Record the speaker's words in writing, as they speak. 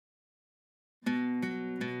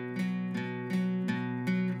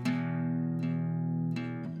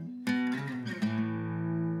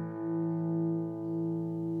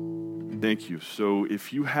Thank you. So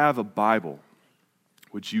if you have a Bible,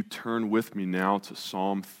 would you turn with me now to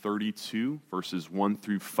Psalm 32, verses 1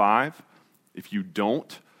 through 5? If you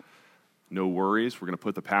don't, no worries. We're going to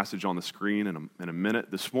put the passage on the screen in a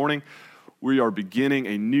minute. This morning, we are beginning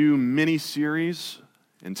a new mini-series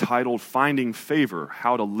entitled Finding Favor,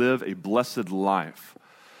 How to Live a Blessed Life.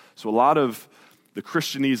 So a lot of the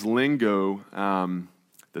Christianese lingo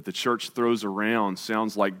that the church throws around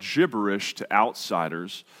sounds like gibberish to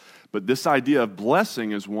outsiders, but this idea of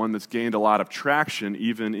blessing is one that's gained a lot of traction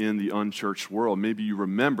even in the unchurched world. Maybe you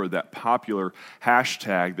remember that popular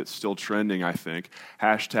hashtag that's still trending, I think,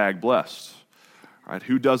 hashtag blessed. Right?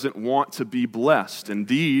 Who doesn't want to be blessed?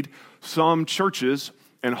 Indeed, some churches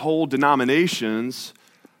and whole denominations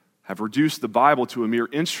have reduced the Bible to a mere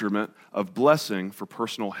instrument of blessing for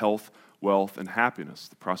personal health, wealth, and happiness,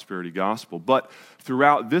 the prosperity gospel. But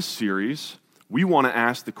throughout this series, we want to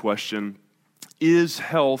ask the question, is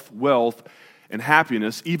health, wealth, and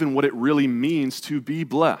happiness even what it really means to be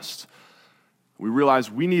blessed? We realize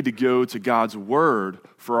we need to go to God's Word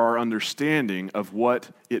for our understanding of what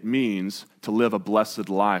it means to live a blessed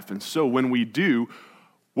life. And so when we do,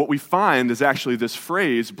 what we find is actually this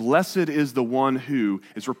phrase, blessed is the one who,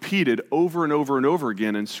 is repeated over and over and over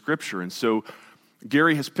again in Scripture. And so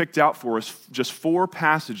Gary has picked out for us just 4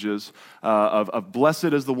 passages of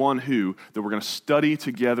blessed is the one who that we're going to study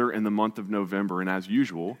together in the month of November. And as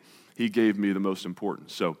usual, he gave me the most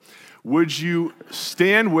important. So would you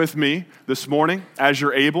stand with me this morning as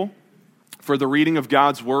you're able for the reading of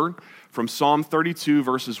God's Word from Psalm 32,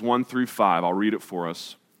 verses 1 through 5. I'll read it for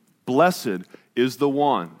us. Blessed is the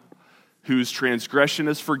one whose transgression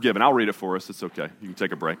is forgiven. I'll read it for us. It's okay. You can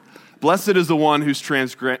take a break. Blessed is the one whose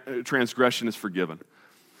transgression is forgiven,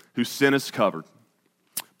 whose sin is covered.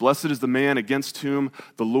 Blessed is the man against whom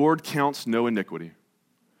the Lord counts no iniquity,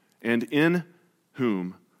 and in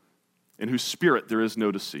whose spirit there is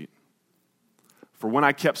no deceit. For when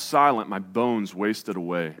I kept silent, my bones wasted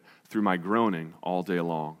away through my groaning all day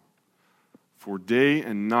long. For day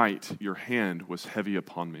and night your hand was heavy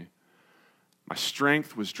upon me. My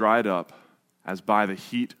strength was dried up as by the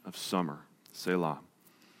heat of summer. Selah.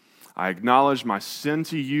 I acknowledged my sin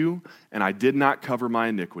to you, and I did not cover my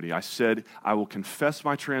iniquity. I said, I will confess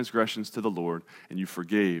my transgressions to the Lord, and you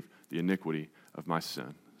forgave the iniquity of my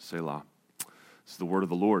sin. Selah. This is the word of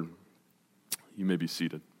the Lord. You may be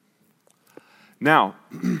seated. Now,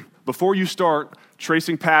 before you start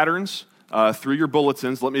tracing patterns through your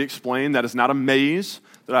bulletins, let me explain that is not a maze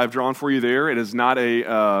that I've drawn for you there. It is not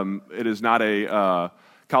a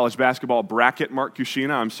college basketball bracket, Mark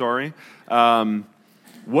Kushina. I'm sorry.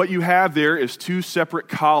 What you have there is 2 separate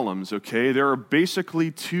columns, okay? There are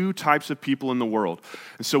basically 2 types of people in the world.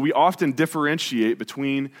 And so we often differentiate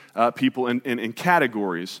between people in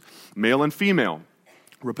categories, male and female,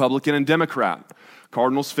 Republican and Democrat,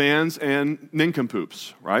 Cardinals fans and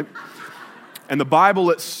nincompoops, right? And the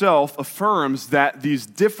Bible itself affirms that these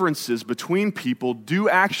differences between people do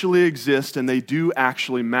actually exist and they do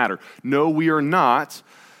actually matter. No, we are not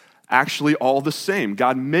actually all the same.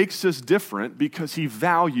 God makes us different because he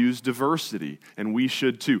values diversity, and we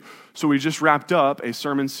should too. So we just wrapped up a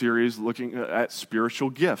sermon series looking at spiritual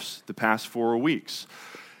gifts the past 4 weeks.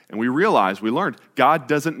 And we learned, God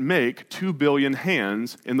doesn't make 2 billion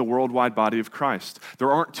hands in the worldwide body of Christ.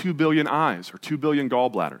 There aren't 2 billion eyes or 2 billion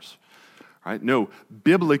gallbladders. Right? No,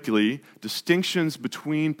 biblically, distinctions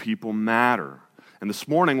between people matter. And this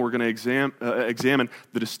morning, we're going to examine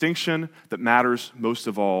the distinction that matters most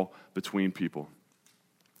of all between people.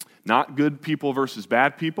 Not good people versus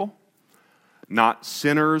bad people. Not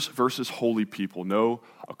sinners versus holy people. No,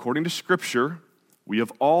 according to Scripture, we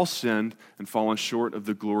have all sinned and fallen short of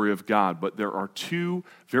the glory of God. But there are 2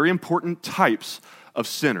 very important types of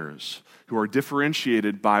sinners who are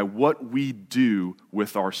differentiated by what we do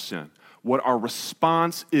with our sin. What our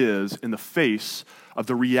response is in the face of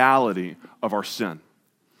the reality of our sin.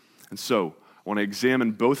 And so, I want to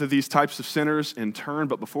examine both of these types of sinners in turn,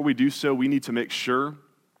 but before we do so, we need to make sure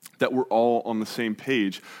that we're all on the same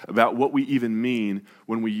page about what we even mean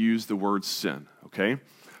when we use the word sin, okay?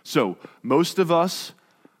 So, most of us,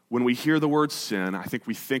 when we hear the word sin, I think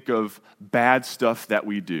we think of bad stuff that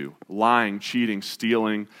we do. Lying, cheating,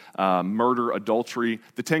 stealing, murder, adultery,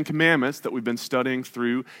 the 10 Commandments that we've been studying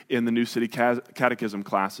through in the New City Catechism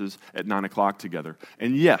classes at 9 o'clock together.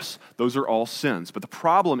 And yes, those are all sins. But the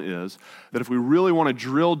problem is that if we really want to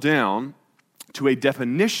drill down to a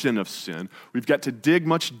definition of sin, we've got to dig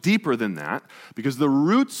much deeper than that because the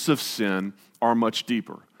roots of sin are much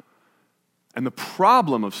deeper. And the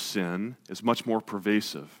problem of sin is much more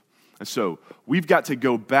pervasive. And so we've got to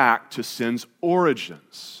go back to sin's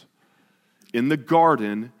origins in the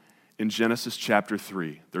garden in Genesis chapter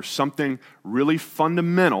 3. There's something really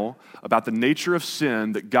fundamental about the nature of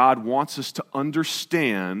sin that God wants us to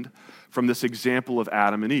understand from this example of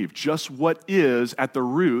Adam and Eve. Just what is at the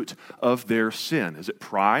root of their sin? Is it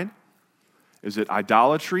pride? Is it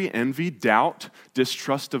idolatry, envy, doubt,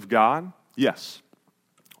 distrust of God? Yes,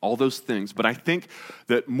 all those things. But I think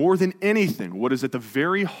that more than anything, what is at the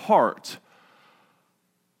very heart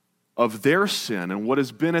of their sin and what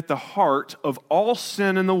has been at the heart of all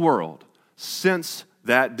sin in the world since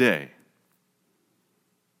that day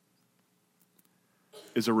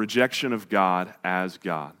is a rejection of God as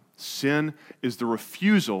God. Sin is the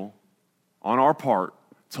refusal on our part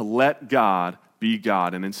to let God be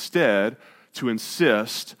God and instead to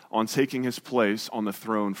insist on taking his place on the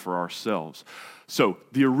throne for ourselves. So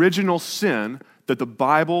the original sin that the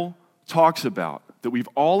Bible talks about, that we've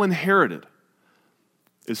all inherited,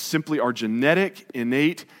 is simply our genetic,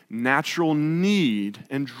 innate, natural need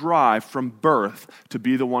and drive from birth to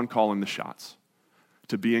be the one calling the shots,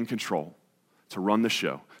 to be in control, to run the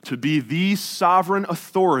show, to be the sovereign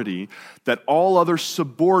authority that all other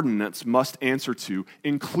subordinates must answer to,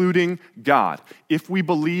 including God. If we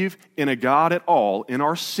believe in a God at all, in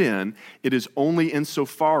our sin, it is only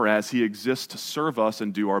insofar as he exists to serve us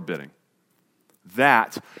and do our bidding.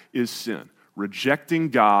 That is sin, rejecting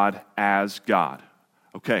God as God.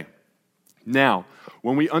 Okay, now,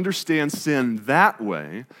 when we understand sin that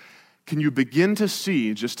way, can you begin to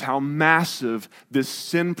see just how massive this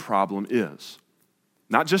sin problem is?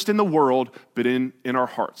 Not just in the world, but in our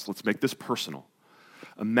hearts. Let's make this personal.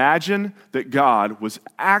 Imagine that God was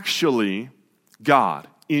actually God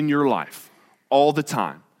in your life all the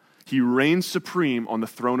time. He reigns supreme on the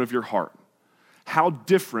throne of your heart. How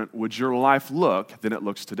different would your life look than it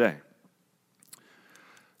looks today?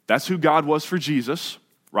 That's who God was for Jesus,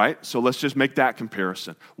 right? So let's just make that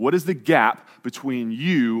comparison. What is the gap between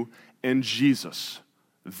you and Jesus?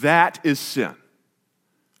 That is sin.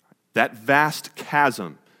 That vast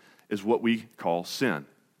chasm is what we call sin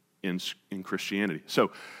in Christianity.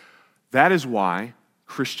 So that is why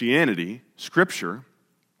Christianity, Scripture,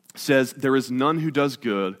 says there is none who does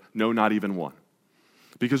good, no, not even one.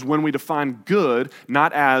 Because when we define good,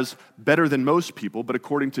 not as better than most people, but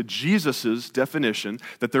according to Jesus' definition,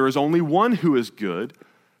 that there is only one who is good,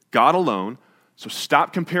 God alone. So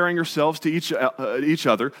stop comparing yourselves to each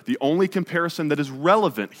other. The only comparison that is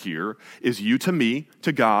relevant here is you to me,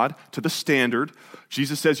 to God, to the standard.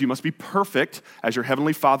 Jesus says you must be perfect as your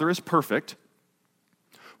heavenly Father is perfect.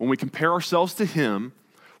 When we compare ourselves to him,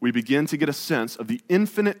 we begin to get a sense of the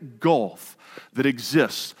infinite gulf that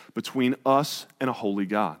exists between us and a holy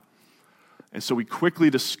God. And so we quickly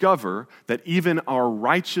discover that even our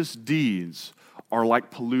righteous deeds are like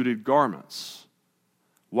polluted garments.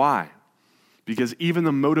 Why? Because even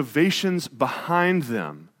the motivations behind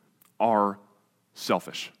them are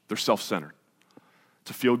selfish. They're self-centered.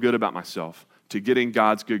 To feel good about myself, to get in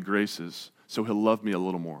God's good graces, so he'll love me a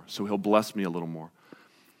little more, so he'll bless me a little more.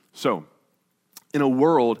 So, in a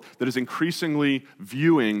world that is increasingly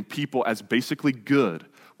viewing people as basically good,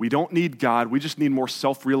 we don't need God, we just need more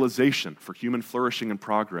self-realization for human flourishing and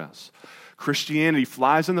progress. Christianity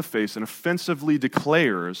flies in the face and offensively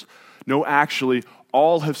declares, no, actually,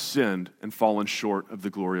 all have sinned and fallen short of the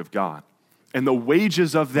glory of God. And the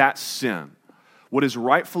wages of that sin, what is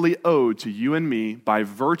rightfully owed to you and me by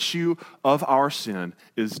virtue of our sin,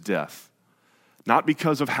 is death. Not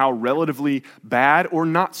because of how relatively bad or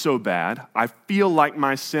not so bad I feel like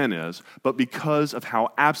my sin is, but because of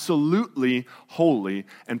how absolutely holy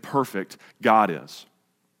and perfect God is.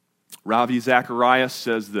 Ravi Zacharias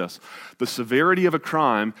says this: the severity of a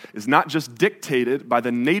crime is not just dictated by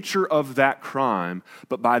the nature of that crime,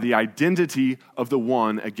 but by the identity of the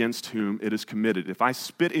one against whom it is committed. If I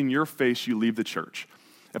spit in your face, you leave the church.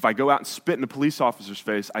 If I go out and spit in a police officer's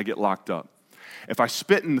face, I get locked up. If I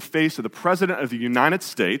spit in the face of the President of the United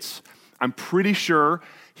States, I'm pretty sure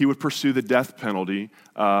he would pursue the death penalty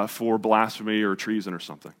for blasphemy or treason or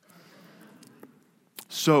something.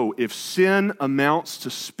 So, if sin amounts to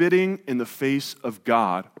spitting in the face of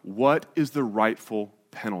God, what is the rightful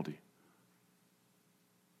penalty?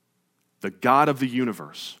 The God of the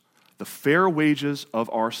universe, the fair wages of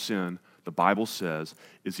our sin, the Bible says,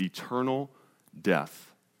 is eternal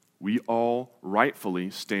death. We all rightfully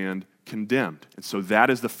stand condemned. And so that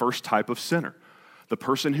is the first type of sinner, the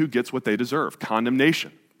person who gets what they deserve,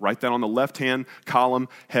 condemnation. Write that on the left-hand column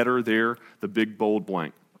header there, the big bold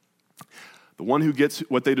blank. The one who gets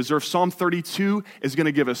what they deserve. Psalm 32 is going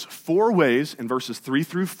to give us 4 ways in verses 3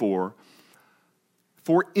 through 4,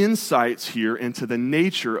 4 insights here into the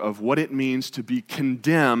nature of what it means to be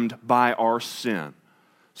condemned by our sin.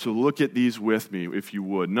 So look at these with me, if you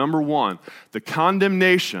would. Number one, the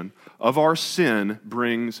condemnation of our sin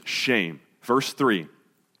brings shame. Verse 3,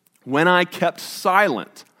 when I kept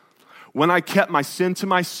silent, when I kept my sin to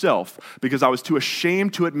myself because I was too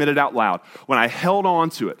ashamed to admit it out loud, when I held on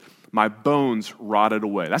to it, my bones rotted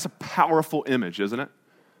away. That's a powerful image, isn't it?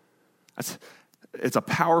 It's a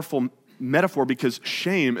powerful metaphor because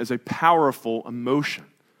shame is a powerful emotion.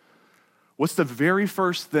 What's the very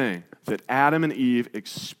first thing that Adam and Eve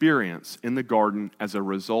experience in the garden as a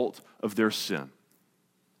result of their sin?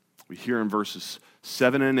 We hear in verses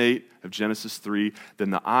 7 and 8 of Genesis 3, then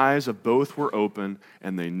the eyes of both were open,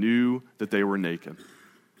 and they knew that they were naked.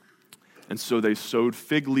 And so they sewed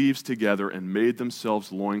fig leaves together and made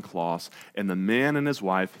themselves loincloths, and the man and his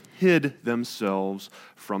wife hid themselves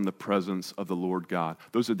from the presence of the Lord God.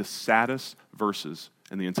 Those are the saddest verses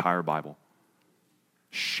in the entire Bible.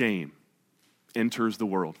 Shame enters the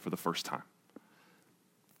world for the first time.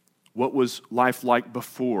 What was life like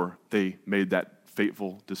before they made that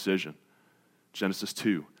fateful decision? Genesis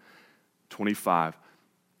 2:25.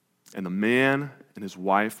 And the man and his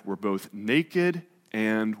wife were both naked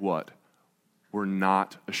and what? Were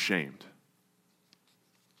not ashamed.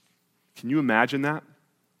 Can you imagine that? I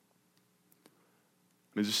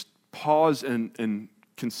mean, just pause and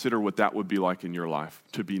consider what that would be like in your life,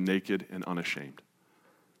 to be naked and unashamed.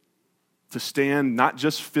 To stand not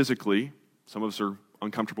just physically, some of us are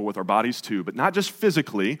uncomfortable with our bodies too, but not just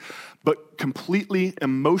physically, but completely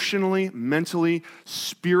emotionally, mentally,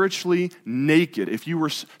 spiritually naked. If you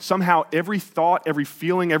were somehow every thought, every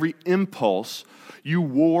feeling, every impulse you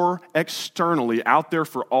wore externally out there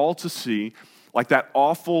for all to see, like that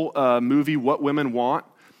awful movie, What Women Want,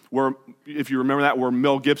 where, if you remember that, where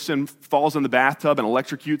Mel Gibson falls in the bathtub and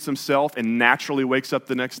electrocutes himself and naturally wakes up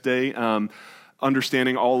the next day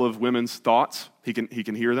understanding all of women's thoughts. He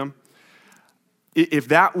can hear them. If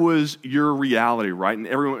that was your reality, right, and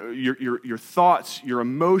everyone, your thoughts, your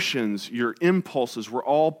emotions, your impulses were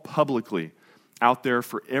all publicly out there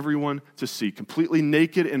for everyone to see, completely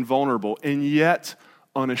naked and vulnerable, and yet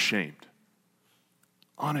unashamed.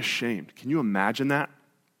 Unashamed. Can you imagine that?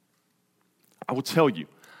 I will tell you,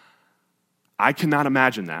 I cannot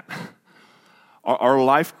imagine that. Our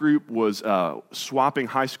life group was swapping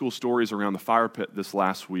high school stories around the fire pit this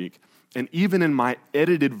last week, and even in my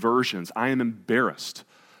edited versions, I am embarrassed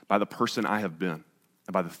by the person I have been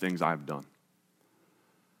and by the things I have done.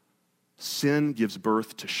 Sin gives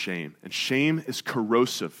birth to shame, and shame is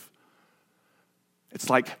corrosive. It's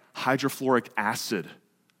like hydrofluoric acid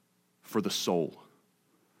for the soul.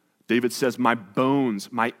 David says, my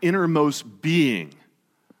bones, my innermost being,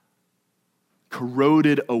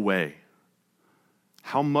 corroded away.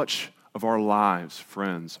 How much of our lives,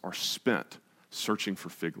 friends, are spent searching for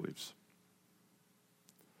fig leaves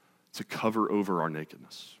to cover over our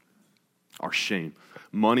nakedness, our shame?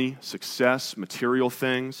 Money, success, material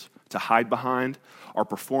things to hide behind, our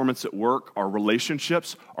performance at work, our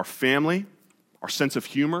relationships, our family, our sense of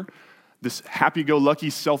humor, this happy-go-lucky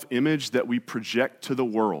self-image that we project to the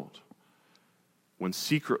world, when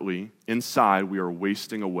secretly, inside, we are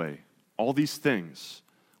wasting away. All these things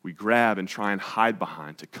we grab and try and hide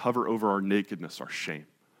behind to cover over our nakedness, our shame,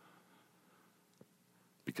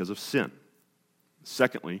 because of sin.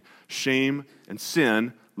 Secondly, shame and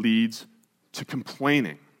sin leads to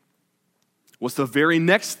complaining. What's the very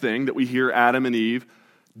next thing that we hear Adam and Eve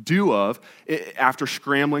do after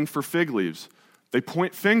scrambling for fig leaves? They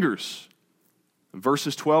point fingers. In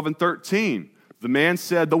verses 12 and 13, the man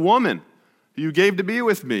said, the woman who you gave to be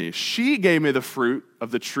with me, she gave me the fruit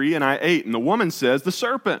of the tree and I ate. And the woman says, the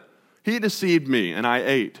serpent, he deceived me and I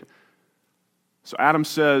ate. So Adam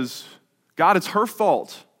says, God, it's her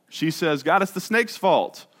fault. She says, God, it's the snake's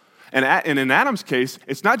fault. And in Adam's case,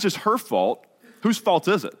 it's not just her fault. Whose fault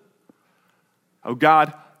is it? Oh,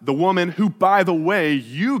 God, the woman who, by the way,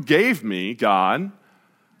 you gave me, God.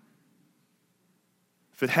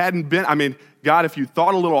 If it hadn't been, God, if you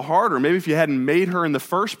thought a little harder, maybe if you hadn't made her in the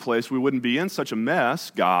first place, we wouldn't be in such a mess,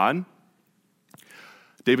 God.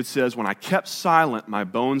 David says, when I kept silent, my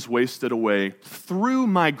bones wasted away through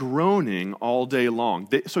my groaning all day long.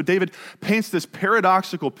 So David paints this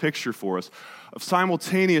paradoxical picture for us of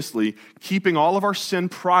simultaneously keeping all of our sin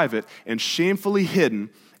private and shamefully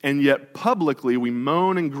hidden, and yet publicly we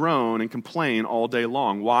moan and groan and complain all day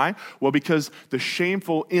long. Why? Well, because the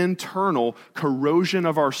shameful internal corrosion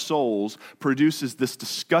of our souls produces this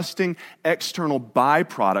disgusting external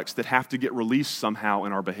byproducts that have to get released somehow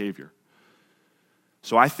in our behavior.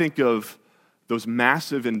 So I think of those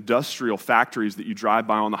massive industrial factories that you drive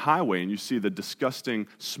by on the highway and you see the disgusting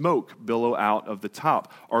smoke billow out of the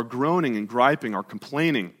top. Our groaning and griping, our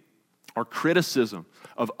complaining, Our criticism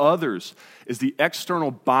of others is the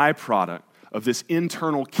external byproduct of this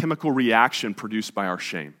internal chemical reaction produced by our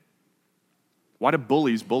shame. Why do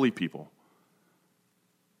bullies bully people?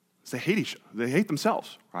 They hate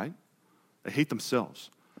themselves, right? They hate themselves.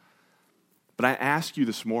 But I ask you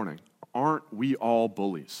this morning, aren't we all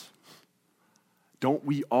bullies? Don't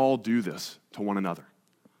we all do this to one another?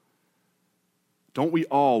 Don't we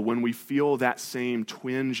all, when we feel that same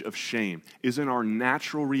twinge of shame, isn't our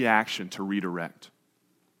natural reaction to redirect,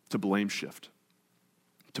 to blame shift,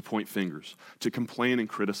 to point fingers, to complain and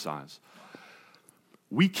criticize?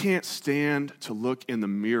 We can't stand to look in the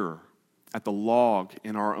mirror at the log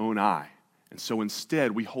in our own eye. And so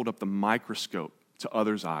instead, we hold up the microscope to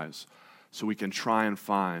others' eyes so we can try and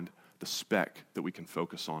find the speck that we can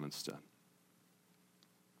focus on instead.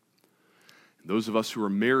 Those of us who are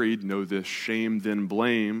married know this shame then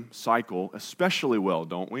blame cycle especially well,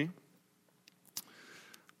 don't we?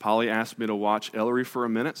 Polly asked me to watch Ellery for a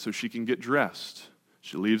minute so she can get dressed.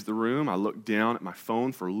 She leaves the room. I look down at my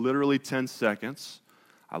phone for literally 10 seconds.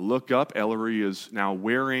 I look up. Ellery is now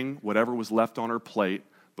wearing whatever was left on her plate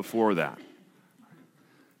before that.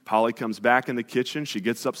 Polly comes back in the kitchen. She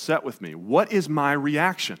gets upset with me. What is my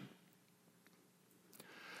reaction?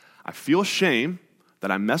 I feel shame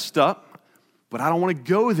that I messed up, but I don't want to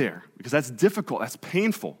go there because that's difficult, that's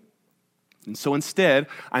painful. And so instead,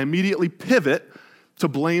 I immediately pivot to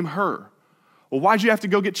blame her. Well, why'd you have to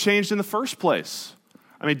go get changed in the first place?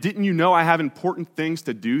 I mean, didn't you know I have important things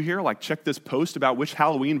to do here, like check this post about which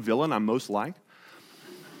Halloween villain I'm most like?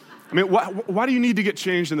 I mean, why do you need to get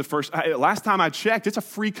changed in the first? Last time I checked, it's a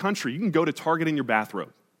free country. You can go to Target in your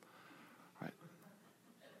bathrobe. All right.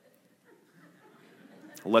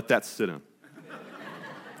 I'll let that sit in.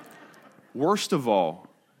 Worst of all,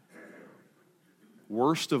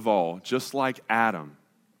 just like Adam,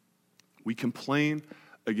 we complain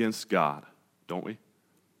against God, don't we?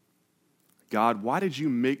 God, why did you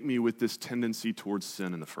make me with this tendency towards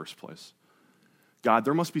sin in the first place? God,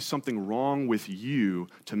 there must be something wrong with you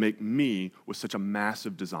to make me with such a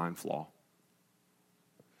massive design flaw.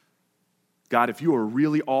 God, if you are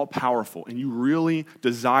really all-powerful and you really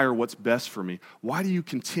desire what's best for me, why do you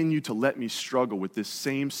continue to let me struggle with this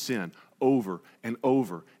same sin over and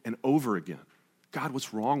over and over again? God,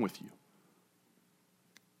 what's wrong with you?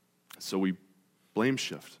 So we blame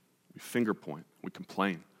shift, we finger point, we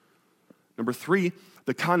complain. Number 3,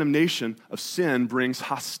 the condemnation of sin brings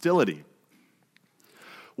hostility.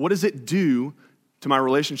 What does it do to my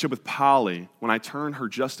relationship with Polly when I turn her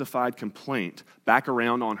justified complaint back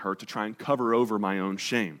around on her to try and cover over my own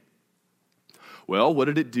shame? Well, what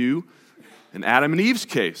did it do in Adam and Eve's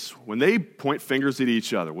case when they point fingers at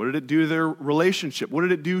each other? What did it do to their relationship? What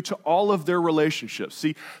did it do to all of their relationships?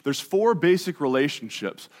 See, there's 4 basic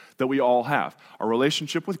relationships that we all have. Our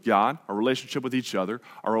relationship with God, our relationship with each other,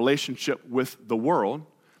 our relationship with the world,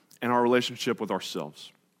 and our relationship with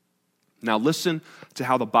ourselves. Now listen to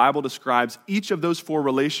how the Bible describes each of those 4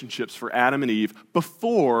 relationships for Adam and Eve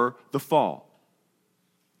before the fall.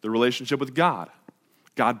 The relationship with God.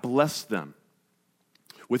 God blessed them.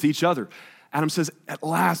 With each other, Adam says, at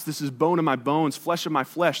last, this is bone of my bones, flesh of my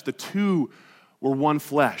flesh. The 2 were one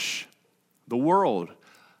flesh. The world,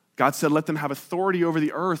 God said, let them have authority over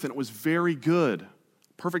the earth, and it was very good.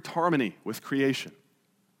 Perfect harmony with creation.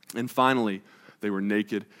 And finally, they were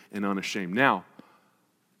naked and unashamed. Now,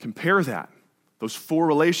 compare that, those 4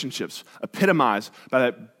 relationships epitomized by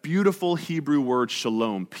that beautiful Hebrew word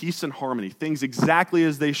shalom, peace and harmony, things exactly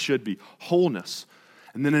as they should be, wholeness.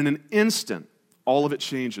 And then in an instant, all of it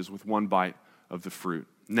changes with one bite of the fruit.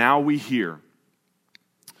 Now we hear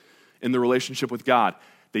in the relationship with God,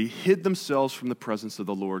 they hid themselves from the presence of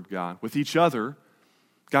the Lord God. With each other,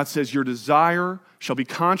 God says, your desire shall be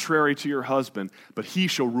contrary to your husband, but he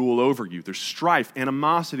shall rule over you. There's strife,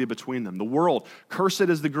 animosity between them. The world, cursed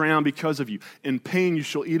is the ground because of you. In pain you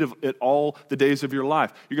shall eat of it all the days of your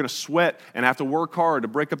life. You're going to sweat and have to work hard to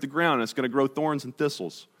break up the ground, and it's going to grow thorns and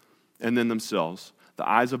thistles. And then themselves, the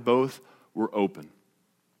eyes of both were open,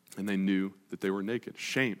 and they knew that they were naked.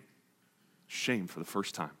 Shame for the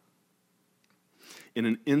first time. In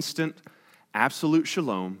an instant, absolute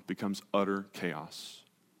shalom becomes utter chaos.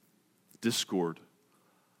 Discord,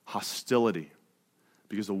 hostility,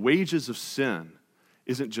 because the wages of sin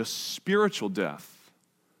isn't just spiritual death,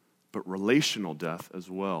 but relational death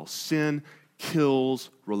as well. Sin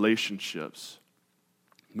kills relationships.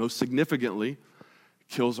 Most significantly,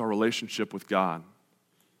 kills our relationship with God.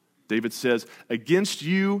 David says, against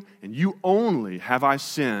you and you only have I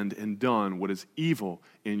sinned and done what is evil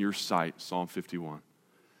in your sight, Psalm 51.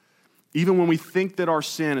 Even when we think that our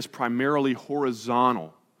sin is primarily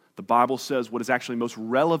horizontal, the The Bible says what is actually most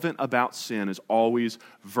relevant about sin is always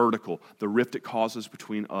vertical, the rift it causes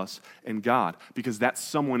between us and God, because that's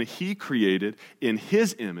someone he created in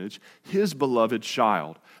his image, his beloved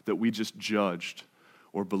child, that we just judged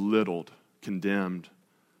or belittled, condemned,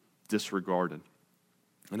 disregarded.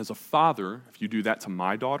 And as a father, if you do that to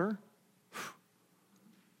my daughter,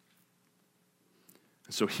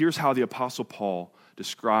 so here's how the Apostle Paul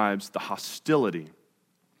describes the hostility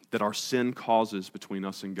that our sin causes between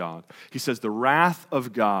us and God. He says, the wrath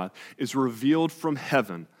of God is revealed from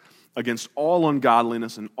heaven against all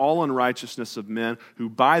ungodliness and all unrighteousness of men who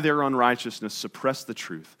by their unrighteousness suppress the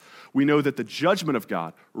truth. We know that the judgment of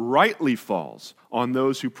God rightly falls on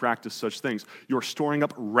those who practice such things. You're storing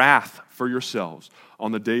up wrath for yourselves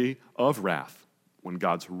on the day of wrath, when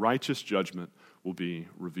God's righteous judgment will be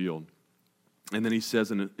revealed. And then he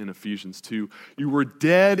says in Ephesians 2, you were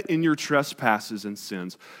dead in your trespasses and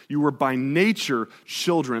sins. You were by nature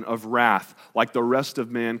children of wrath, like the rest of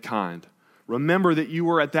mankind. Remember that you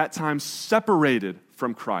were at that time separated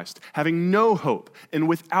from Christ, having no hope and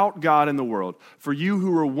without God in the world. For you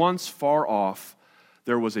who were once far off,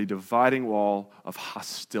 there was a dividing wall of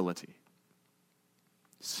hostility.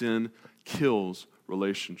 Sin kills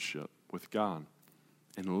relationship with God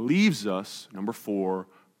and leaves us, number 4,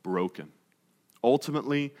 broken.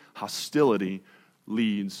 Ultimately, hostility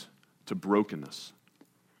leads to brokenness.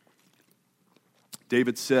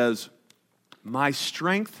 David says, my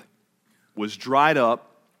strength was dried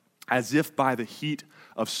up as if by the heat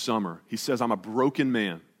of summer. He says, I'm a broken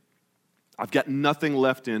man. I've got nothing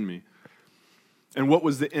left in me. And what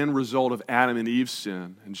was the end result of Adam and Eve's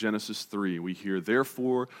sin? In Genesis 3, we hear,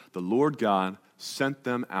 therefore, the Lord God sent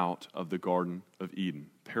them out of the Garden of Eden.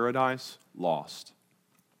 Paradise lost,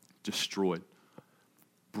 destroyed,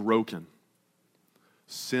 broken.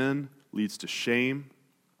 Sin leads to shame,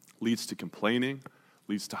 leads to complaining,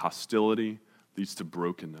 leads to hostility, leads to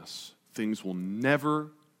brokenness. Things will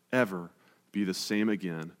never, ever be the same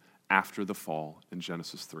again after the fall in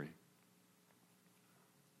Genesis 3.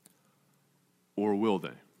 Or will they?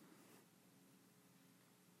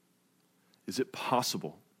 Is it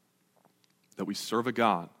possible that we serve a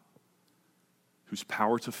God whose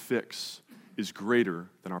power to fix is greater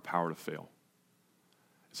than our power to fail?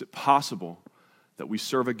 Is it possible that we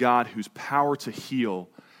serve a God whose power to heal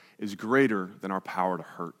is greater than our power to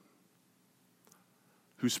hurt?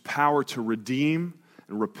 Whose power to redeem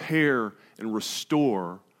and repair and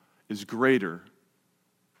restore is greater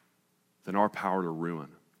than our power to ruin?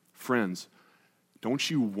 Friends, don't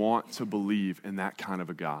you want to believe in that kind of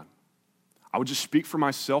a God? I would just speak for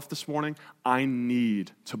myself this morning. I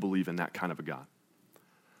need to believe in that kind of a God.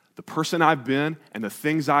 The person I've been and the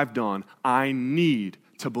things I've done, I need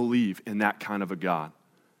to believe in that kind of a God.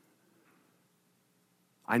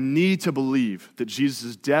 I need to believe that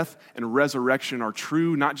Jesus' death and resurrection are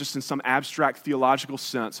true, not just in some abstract theological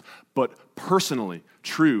sense, but personally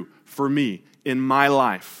true for me in my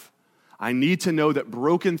life. I need to know that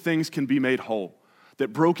broken things can be made whole,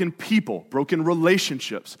 that broken people, broken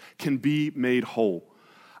relationships can be made whole.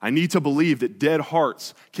 I need to believe that dead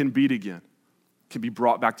hearts can beat again, can be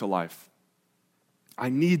brought back to life. I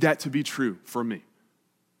need that to be true for me.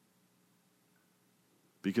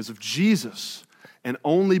 Because of Jesus, and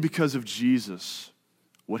only because of Jesus,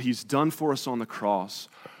 what he's done for us on the cross,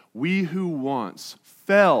 we who once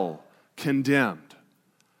fell condemned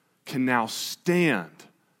can now stand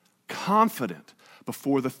confident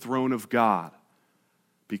before the throne of God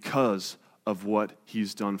because of what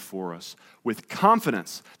he's done for us. With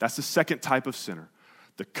confidence, that's the second type of sinner,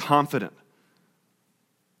 the confident.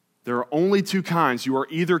 There are only two kinds. You are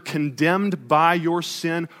either condemned by your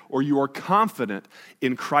sin or you are confident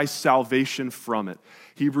in Christ's salvation from it.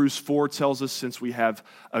 Hebrews 4 tells us, since we have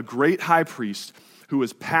a great high priest who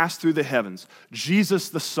has passed through the heavens, Jesus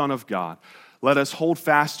the Son of God, let us hold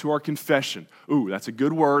fast to our confession. Ooh, that's a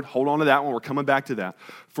good word. Hold on to that one. We're coming back to that.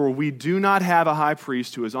 For we do not have a high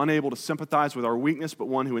priest who is unable to sympathize with our weakness, but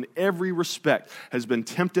one who in every respect has been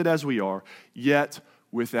tempted as we are, yet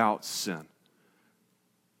without sin.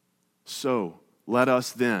 So let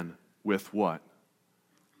us then, with what?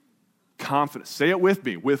 Confidence. Say it with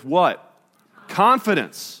me. With what?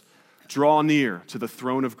 Confidence. Draw near to the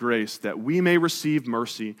throne of grace that we may receive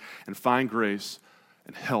mercy and find grace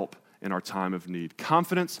and help in our time of need.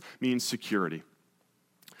 Confidence means security.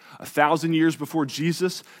 1,000 years before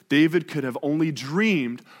Jesus, David could have only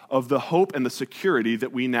dreamed of the hope and the security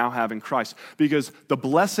that we now have in Christ. Because the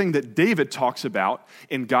blessing that David talks about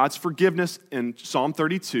in God's forgiveness in Psalm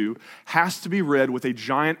 32 has to be read with a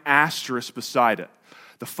giant asterisk beside it.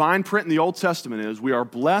 The fine print in the Old Testament is we are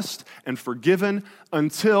blessed and forgiven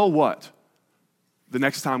until what? the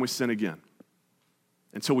next time we sin again,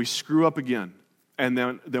 until we screw up again. And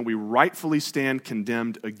then we rightfully stand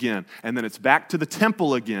condemned again. And then it's back to the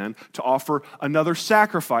temple again to offer another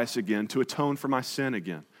sacrifice again to atone for my sin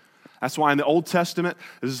again. That's why in the Old Testament,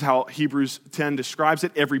 this is how Hebrews 10 describes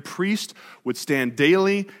it, every priest would stand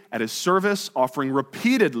daily at his service, offering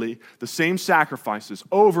repeatedly the same sacrifices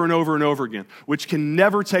over and over and over again, which can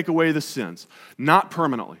never take away the sins, not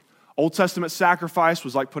permanently. Old Testament sacrifice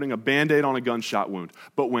was like putting a Band-Aid on a gunshot wound.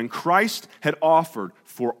 But when Christ had offered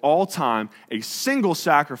for all time a single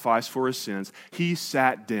sacrifice for his sins, he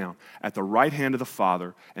sat down at the right hand of the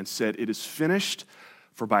Father and said, "It is finished,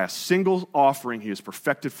 for by a single offering he has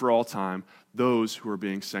perfected for all time those who are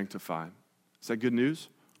being sanctified." Is that good news?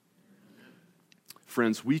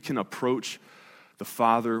 Friends, we can approach the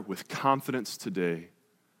Father with confidence today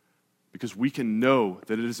because we can know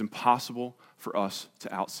that it is impossible for us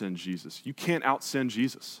to out-sin Jesus. You can't out-sin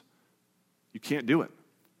Jesus. You can't do it.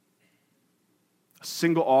 A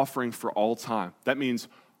single offering for all time. That means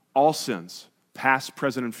all sins, past,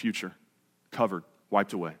 present, and future, covered,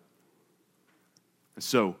 wiped away. And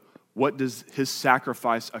so, what does his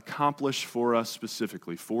sacrifice accomplish for us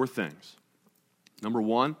specifically? 4 things. Number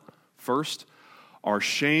 1, first, our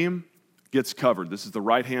shame gets covered. This is the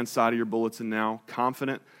right-hand side of your bulletin now.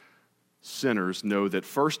 Confident sinners know that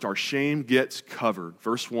first our shame gets covered.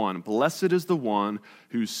 Verse 1, blessed is the one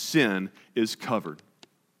whose sin is covered.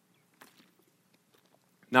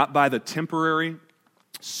 Not by the temporary,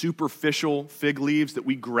 superficial fig leaves that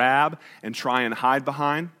we grab and try and hide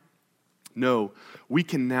behind. No, we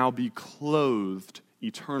can now be clothed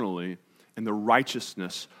eternally in the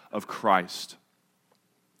righteousness of Christ.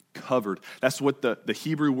 Covered. That's what the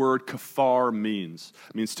Hebrew word kafar means.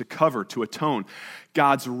 It means to cover, to atone.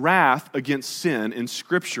 God's wrath against sin in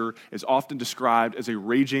Scripture is often described as a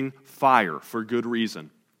raging fire for good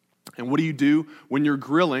reason. And what do you do when you're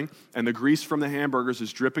grilling and the grease from the hamburgers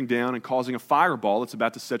is dripping down and causing a fireball that's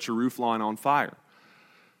about to set your roof line on fire?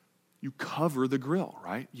 You cover the grill,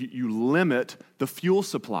 right? You limit the fuel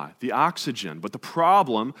supply, the oxygen. But the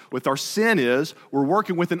problem with our sin is we're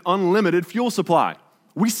working with an unlimited fuel supply.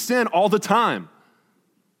 We sin all the time.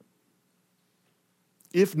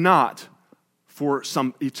 If not for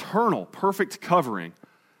some eternal, perfect covering,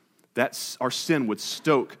 our sin would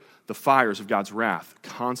stoke the fires of God's wrath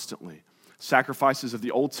constantly. Sacrifices of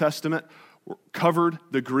the Old Testament covered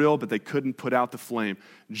the grill, but they couldn't put out the flame.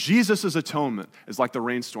 Jesus' atonement is like the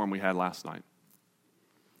rainstorm we had last night.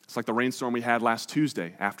 It's like the rainstorm we had last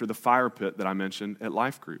Tuesday after the fire pit that I mentioned at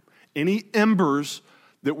Life Group. Any embers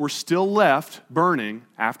that were still left burning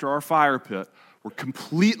after our fire pit were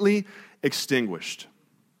completely extinguished.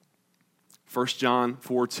 1 John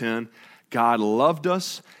 4:10, God loved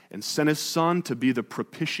us and sent his Son to be the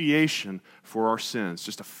propitiation for our sins.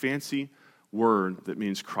 Just a fancy word that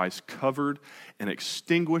means Christ covered and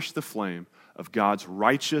extinguished the flame of God's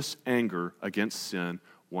righteous anger against sin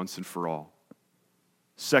once and for all.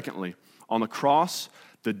 Secondly, on the cross,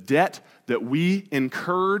 the debt that we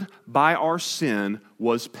incurred by our sin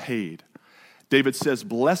was paid. David says,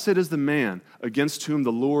 blessed is the man against whom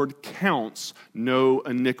the Lord counts no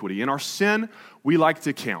iniquity. In our sin, we like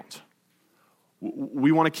to count.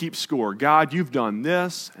 We want to keep score. God, you've done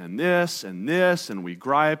this and this and this, and we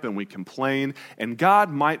gripe and we complain. And God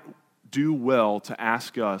might do well to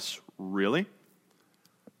ask us, really?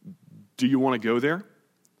 Do you want to go there?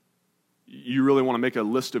 You really want to make a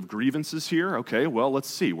list of grievances here? Okay, well, let's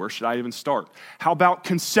see. Where should I even start? How about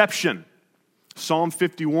conception? Psalm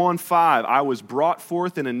 51:5, I was brought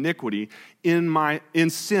forth in iniquity. In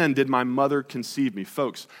sin did my mother conceive me.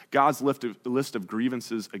 Folks, God's list of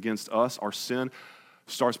grievances against us, our sin,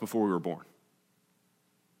 starts before we were born.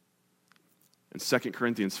 And 2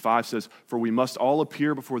 Corinthians 5 says, for we must all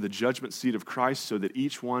appear before the judgment seat of Christ so that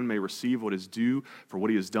each one may receive what is due for what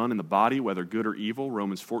he has done in the body, whether good or evil.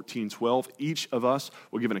 Romans 14:12, each of us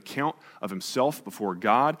will give an account of himself before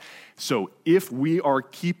God. So if we are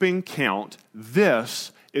keeping count,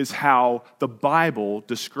 this is how the Bible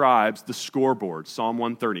describes the scoreboard. Psalm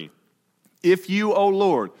 130. If you, O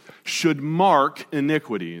Lord, should mark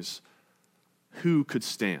iniquities, who could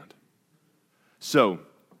stand? So,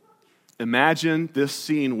 imagine this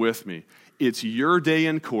scene with me. It's your day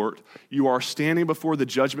in court. You are standing before the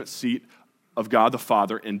judgment seat of God the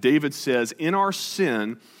Father, and David says, in our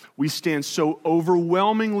sin, we stand so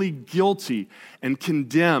overwhelmingly guilty and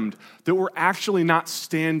condemned that we're actually not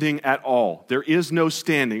standing at all. There is no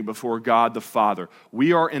standing before God the Father.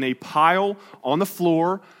 We are in a pile on the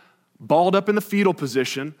floor, balled up in the fetal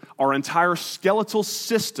position. Our entire skeletal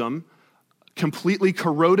system completely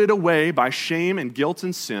corroded away by shame and guilt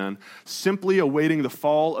and sin, simply awaiting the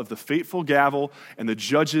fall of the fateful gavel and the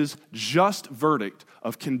judge's just verdict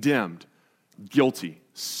of condemned, guilty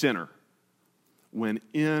sinner, when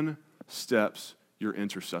in steps your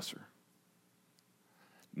intercessor.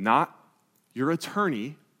 Not your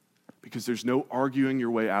attorney, because there's no arguing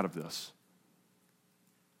your way out of this.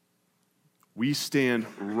 We stand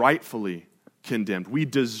rightfully condemned. We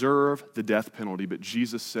deserve the death penalty, but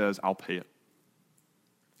Jesus says, I'll pay it.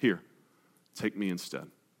 Here, take me instead.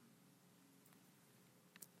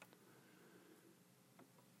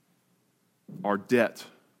 Our debt,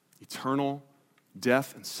 eternal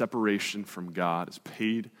death and separation from God, is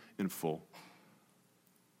paid in full.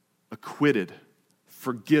 Acquitted,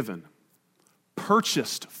 forgiven,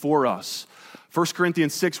 purchased for us. 1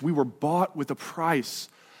 Corinthians 6, we were bought with a price.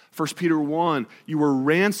 1 Peter 1, you were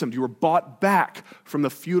ransomed, you were bought back from the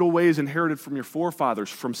futile ways inherited from your forefathers,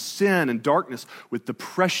 from sin and darkness with the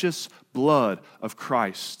precious blood of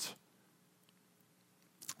Christ.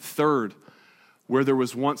 Third, where there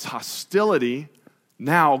was once hostility,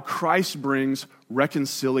 now Christ brings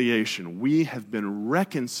reconciliation. We have been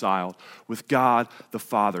reconciled with God the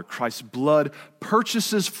Father. Christ's blood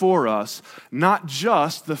purchases for us not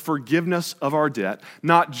just the forgiveness of our debt,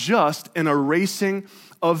 not just an erasing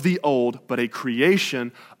of the old, but a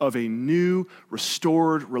creation of a new,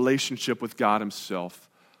 restored relationship with God himself.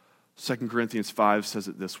 2 Corinthians 5 says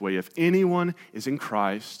it this way: if anyone is in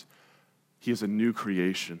Christ, he is a new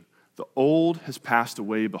creation. The old has passed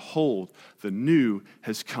away. Behold, the new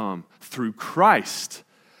has come. Through Christ,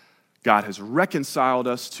 God has reconciled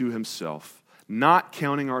us to himself, not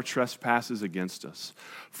counting our trespasses against us.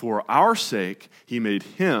 For our sake, he made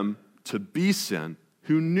him to be sin,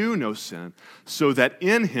 who knew no sin, so that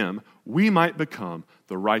in him we might become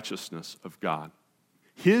the righteousness of God.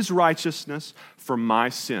 His righteousness for my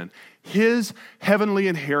sin, his heavenly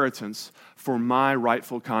inheritance for my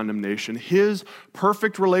rightful condemnation, his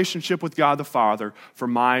perfect relationship with God the Father for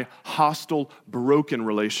my hostile, broken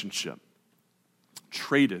relationship.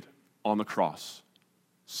 Traded on the cross,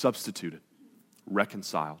 substituted,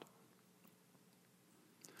 reconciled.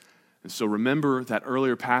 And so remember that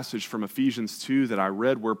earlier passage from Ephesians 2 that I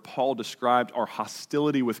read where Paul described our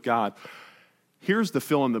hostility with God. Here's the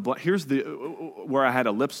fill in the blank. Here's the where I had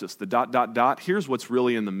ellipsis, the ... Here's what's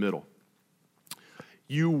really in the middle.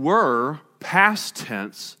 You were, past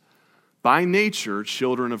tense, by nature,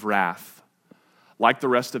 children of wrath, like the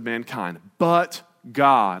rest of mankind. But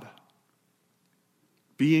God,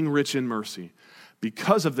 being rich in mercy,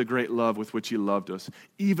 because of the great love with which he loved us,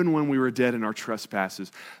 even when we were dead in our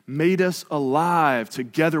trespasses, made us alive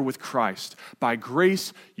together with Christ. By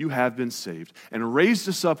grace you have been saved, and raised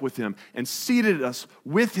us up with him, and seated us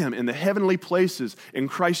with him in the heavenly places in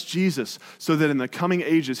Christ Jesus, so that in the coming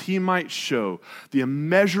ages he might show the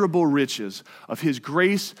immeasurable riches of his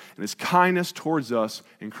grace and his kindness towards us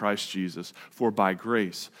in Christ Jesus. For by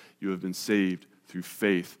grace you have been saved through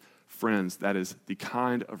faith. Friends, that is the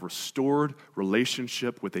kind of restored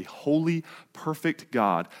relationship with a holy, perfect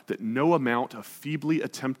God that no amount of feebly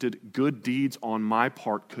attempted good deeds on my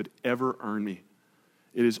part could ever earn me.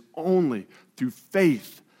 It is only through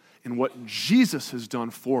faith in what Jesus has done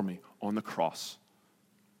for me on the cross,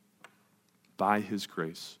 by his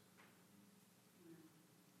grace.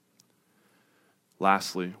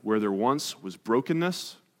 Lastly, where there once was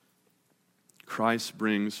brokenness, Christ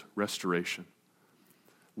brings restoration.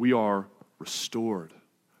 We are restored,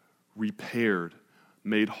 repaired,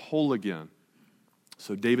 made whole again.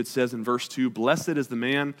 So David says in verse 2, blessed is the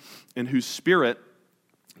man in whose spirit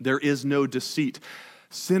there is no deceit.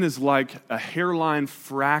 Sin is like a hairline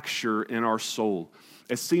fracture in our soul.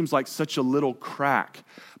 It seems like such a little crack,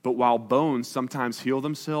 but while bones sometimes heal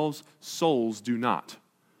themselves, souls do not.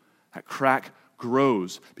 That crack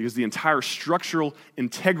grows because the entire structural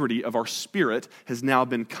integrity of our spirit has now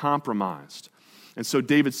been compromised. And so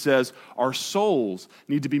David says our souls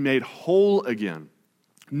need to be made whole again.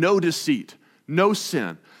 No deceit, no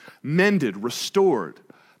sin, mended, restored.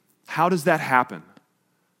 How does that happen?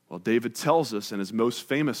 Well, David tells us in his most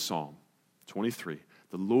famous psalm, 23,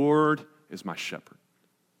 the Lord is my shepherd.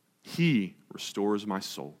 He restores my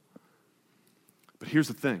soul. But here's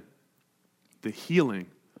the thing. The healing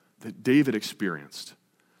that David experienced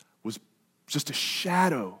was just a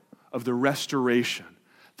shadow of the restoration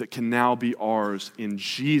that can now be ours in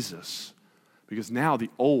Jesus, because now the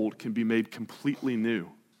old can be made completely new.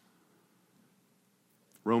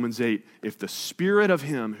 Romans 8, if the spirit of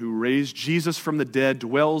him who raised Jesus from the dead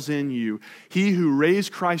dwells in you, he who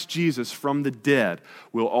raised Christ Jesus from the dead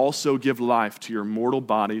will also give life to your mortal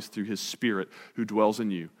bodies through his spirit who dwells in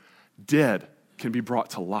you. Dead can be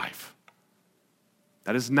brought to life.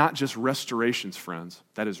 That is not just restorations, friends.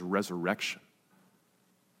 That is resurrection.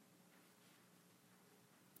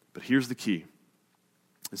 But here's the key.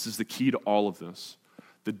 This is the key to all of this.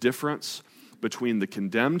 The difference between the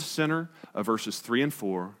condemned sinner of verses 3 and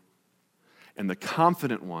 4 and the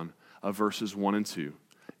confident one of verses 1 and 2.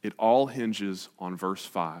 It all hinges on verse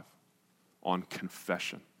 5, on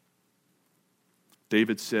confession.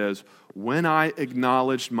 David says, when I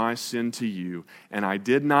acknowledged my sin to you, and I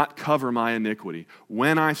did not cover my iniquity,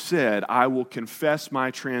 when I said, I will confess my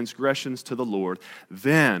transgressions to the Lord,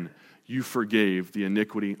 then you forgave the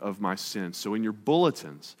iniquity of my sin. So in your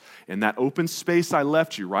bulletins, in that open space I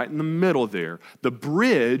left you, right in the middle there, the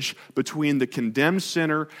bridge between the condemned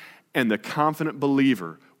sinner and the confident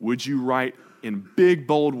believer, would you write in big,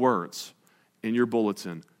 bold words in your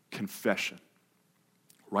bulletin, confession,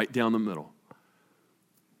 right down the middle.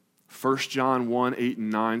 1 John 1, 8 and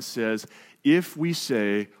 9 says, if we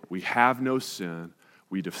say we have no sin,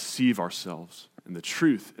 we deceive ourselves, and the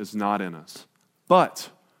truth is not in us. But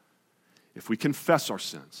if we confess our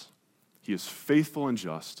sins, he is faithful and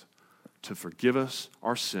just to forgive us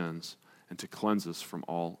our sins and to cleanse us from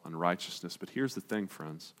all unrighteousness. But here's the thing,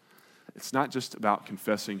 friends. It's not just about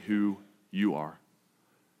confessing who you are.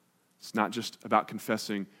 It's not just about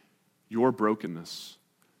confessing your brokenness,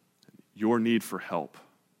 your need for help.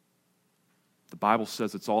 The Bible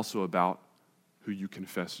says it's also about who you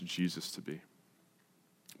confess Jesus to be.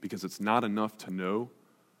 Because it's not enough to know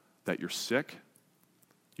that you're sick.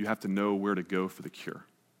 You have to know where to go for the cure.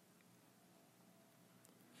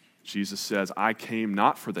 Jesus says, I came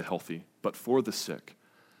not for the healthy, but for the sick.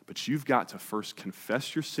 But you've got to first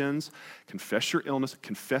confess your sins, confess your illness,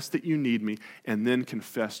 confess that you need me, and then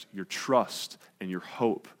confess your trust and your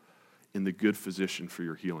hope in the good physician for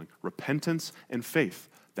your healing. Repentance and faith,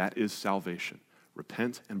 that is salvation.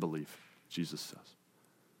 Repent and believe, Jesus says.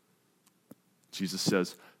 Jesus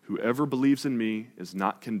says, whoever believes in me is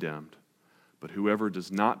not condemned, but whoever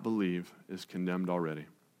does not believe is condemned already,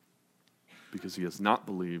 because he has not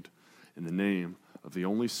believed in the name of the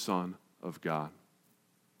only Son of God.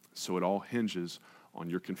 So it all hinges on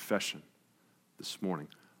your confession this morning,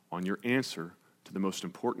 on your answer to the most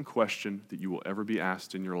important question that you will ever be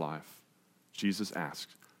asked in your life. Jesus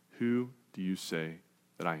asks, who do you say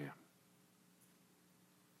that I am?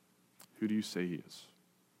 Who do you say he is?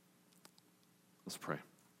 Let's pray.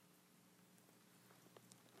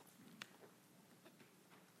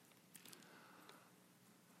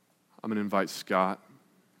 I'm going to invite Scott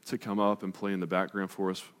to come up and play in the background for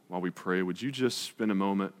us while we pray. Would you just spend a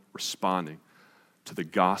moment responding to the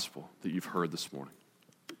gospel that you've heard this morning?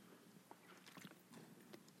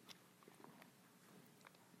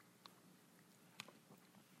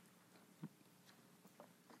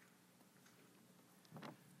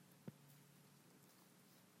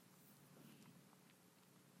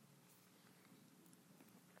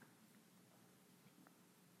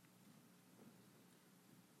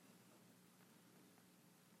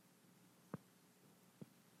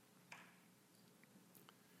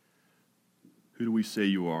 Who do we say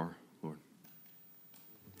you are, Lord?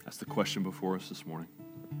 That's the question before us this morning.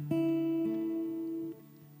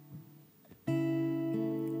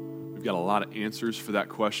 We've got a lot of answers for that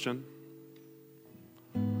question.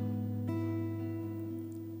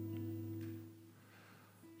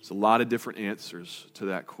 There's a lot of different answers to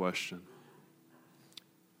that question.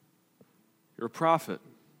 You're a prophet.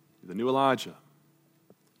 You're the new Elijah.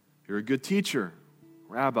 You're a good teacher,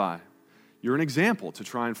 rabbi. You're an example to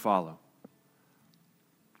try and follow.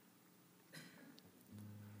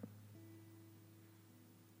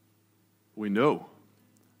 We know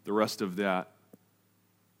the rest of that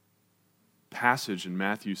passage in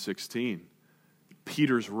Matthew 16,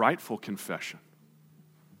 Peter's rightful confession.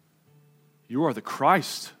 You are the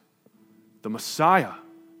Christ, the Messiah,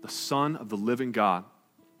 the Son of the living God.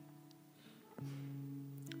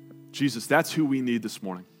 Jesus, that's who we need this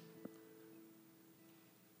morning.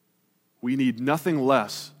 We need nothing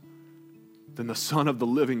less than the Son of the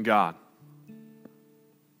living God.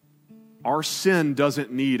 Our sin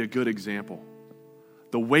doesn't need a good example.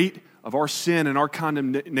 The weight of our sin and our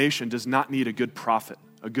condemnation does not need a good prophet,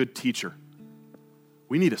 a good teacher.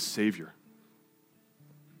 We need a Savior.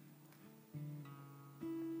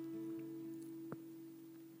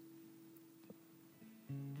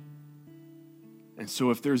 And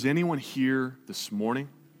so if there's anyone here this morning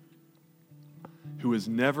who has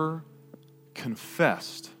never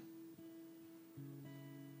confessed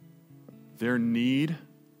their need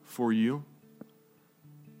for you,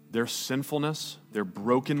 their sinfulness, their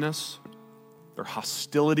brokenness, their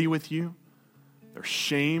hostility with you, their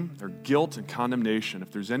shame, their guilt and condemnation.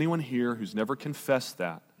 If there's anyone here who's never confessed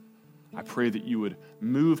that, I pray that you would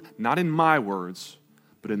move, not in my words,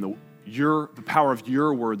 but in the power of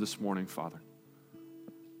your word this morning, Father.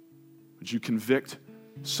 Would you convict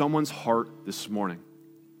someone's heart this morning?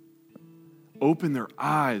 Open their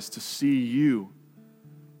eyes to see you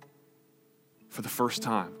for the first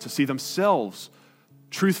time, to see themselves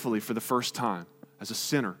truthfully for the first time as a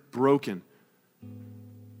sinner, broken,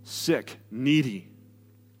 sick, needy.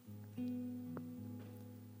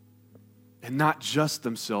 And not just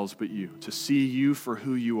themselves, but you, to see you for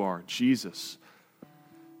who you are, Jesus,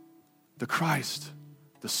 the Christ,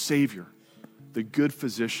 the Savior, the good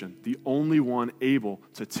physician, the only one able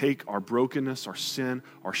to take our brokenness, our sin,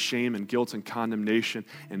 our shame and guilt and condemnation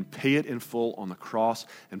and pay it in full on the cross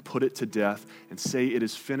and put it to death and say it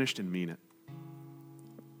is finished and mean it.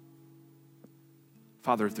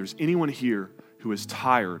 Father, if there's anyone here who is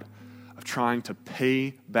tired of trying to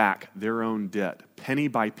pay back their own debt, penny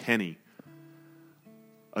by penny,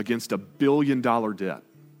 against $1 billion debt,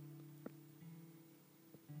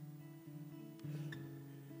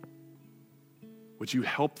 would you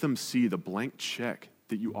help them see the blank check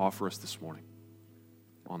that you offer us this morning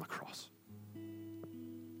on the cross?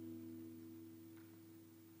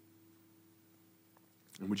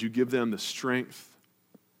 And would you give them the strength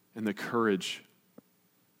and the courage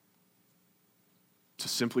to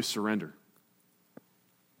simply surrender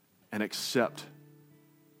and accept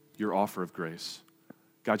your offer of grace?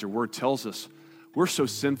 God, your word tells us we're so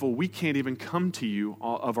sinful we can't even come to you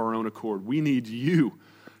of our own accord. We need you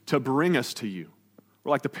to bring us to you.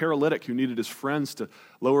 We're like the paralytic who needed his friends to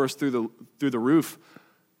lower us through the roof.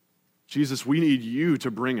 Jesus, we need you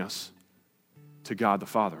to bring us to God the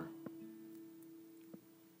Father.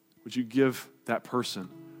 Would you give that person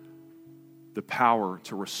the power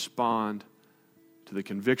to respond to the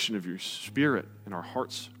conviction of your Spirit in our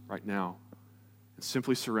hearts right now and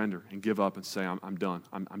simply surrender and give up and say, I'm done.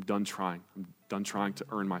 I'm done trying. I'm done trying to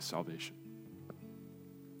earn my salvation.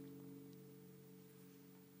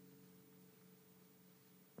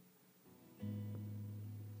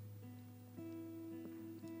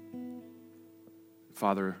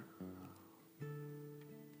 Father,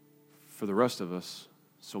 for the rest of us,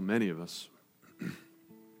 so many of us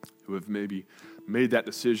who have maybe made that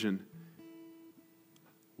decision,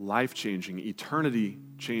 life-changing,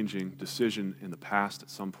 eternity-changing decision in the past at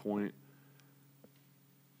some point,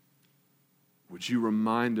 would you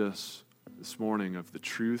remind us this morning of the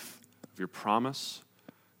truth of your promise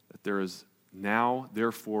that there is now,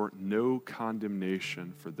 therefore, no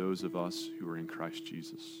condemnation for those of us who are in Christ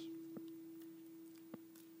Jesus.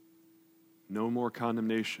 No more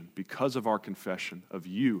condemnation because of our confession of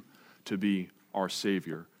you to be our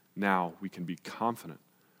Savior. Now we can be confident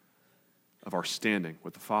of our standing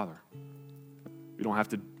with the Father. We don't have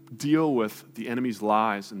to deal with the enemy's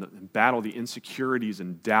lies and battle the insecurities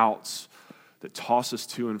and doubts that toss us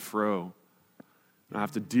to and fro. We don't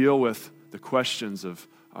have to deal with the questions of,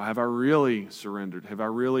 have I really surrendered?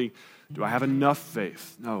 Do I have enough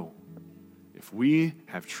faith? No. If we've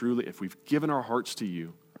given our hearts to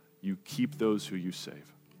you, you keep those who you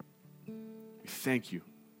save. We thank you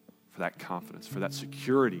for that confidence, for that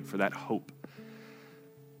security, for that hope.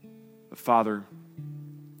 But Father,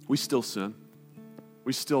 we still sin.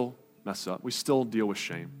 We still mess up. We still deal with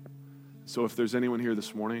shame. So if there's anyone here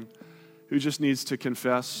this morning who just needs to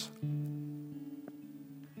confess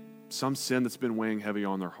some sin that's been weighing heavy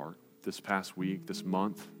on their heart this past week, this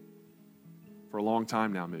month, for a long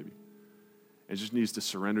time now maybe, and just needs to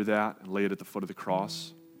surrender that and lay it at the foot of the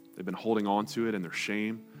cross. They've been holding on to it, and their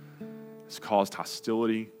shame has caused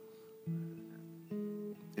hostility,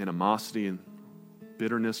 animosity, and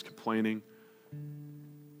bitterness, complaining,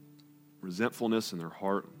 resentfulness in their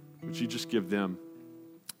heart. Would you just give them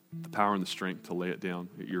the power and the strength to lay it down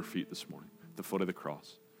at your feet this morning, at the foot of the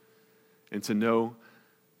cross, and to know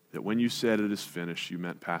that when you said it is finished, you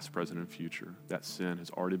meant past, present, and future. That sin has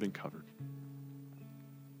already been covered.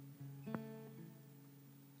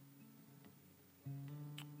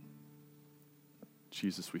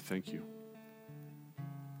 Jesus, we thank you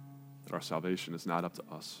that our salvation is not up to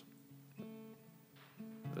us,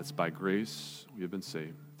 that it's by grace we have been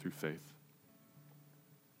saved through faith.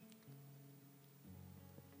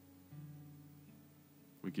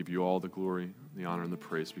 We give you all the glory, the honor, and the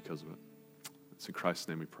praise because of it. It's in Christ's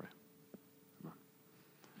name we pray.